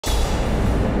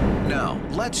Now,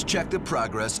 let's check the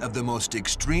progress of the most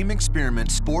extreme experiment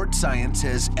sports science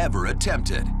has ever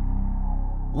attempted.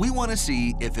 We want to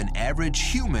see if an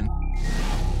average human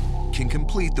can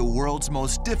complete the world's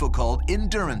most difficult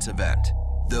endurance event,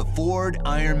 the Ford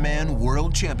Ironman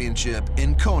World Championship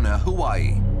in Kona,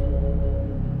 Hawaii.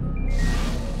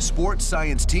 Sports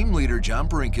science team leader John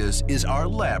Brenkus is our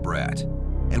lab rat,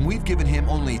 and we've given him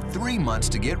only 3 months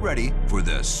to get ready for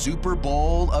the Super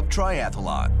Bowl of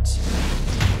triathlons.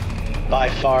 By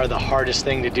far the hardest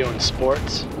thing to do in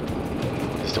sports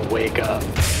is to wake up.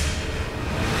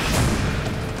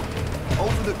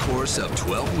 Over the course of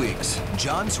 12 weeks,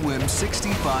 John swims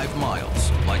 65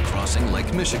 miles, like crossing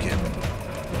Lake Michigan.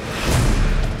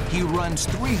 He runs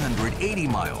 380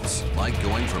 miles, like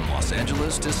going from Los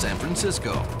Angeles to San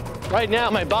Francisco. Right now,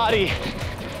 my body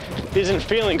isn't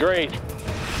feeling great.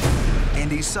 And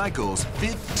he cycles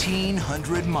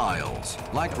 1,500 miles,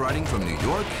 like riding from New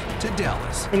York to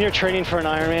Dallas. When you're training for an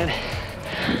Ironman,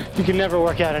 you can never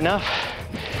work out enough.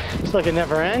 It's like it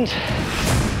never ends.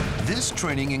 This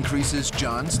training increases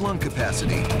John's lung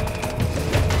capacity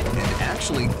and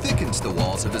actually thickens the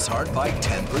walls of his heart by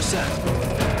 10%.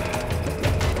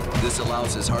 This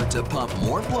allows his heart to pump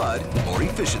more blood more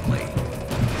efficiently.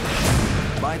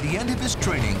 By the end of his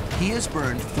training, he has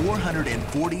burned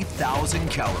 440,000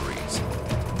 calories.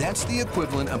 That's the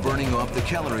equivalent of burning off the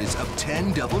calories of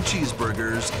 10 double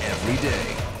cheeseburgers every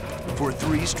day for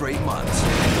 3 straight months.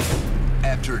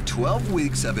 After 12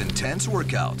 weeks of intense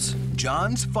workouts,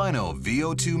 John's final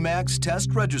VO2 max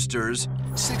test registers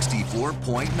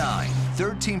 64.9,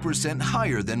 13%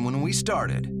 higher than when we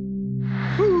started.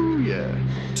 Woo, yeah.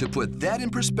 To put that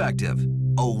in perspective,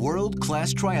 a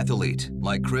world-class triathlete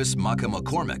like Chris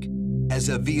McCormick has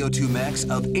a VO2 max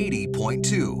of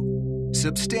 80.2,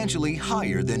 substantially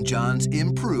higher than John's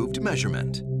improved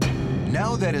measurement.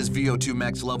 Now that his VO2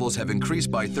 max levels have increased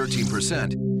by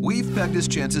 13%, we've pegged his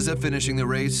chances of finishing the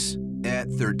race at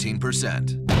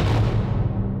 13%.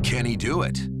 Can he do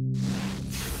it?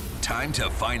 Time to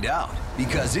find out,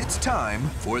 because it's time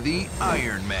for the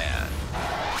Ironman.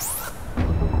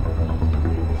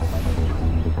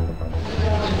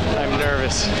 I'm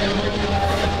nervous.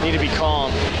 Need to be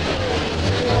calm.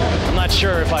 I'm not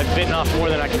sure if I've bitten off more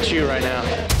than I can chew right now.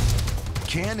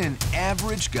 Can an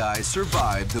average guy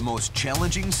survive the most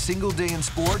challenging single day in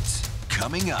sports?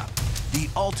 Coming up, the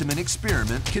ultimate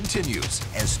experiment continues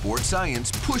as sports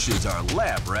science pushes our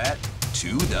lab rat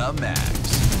to the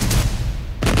max.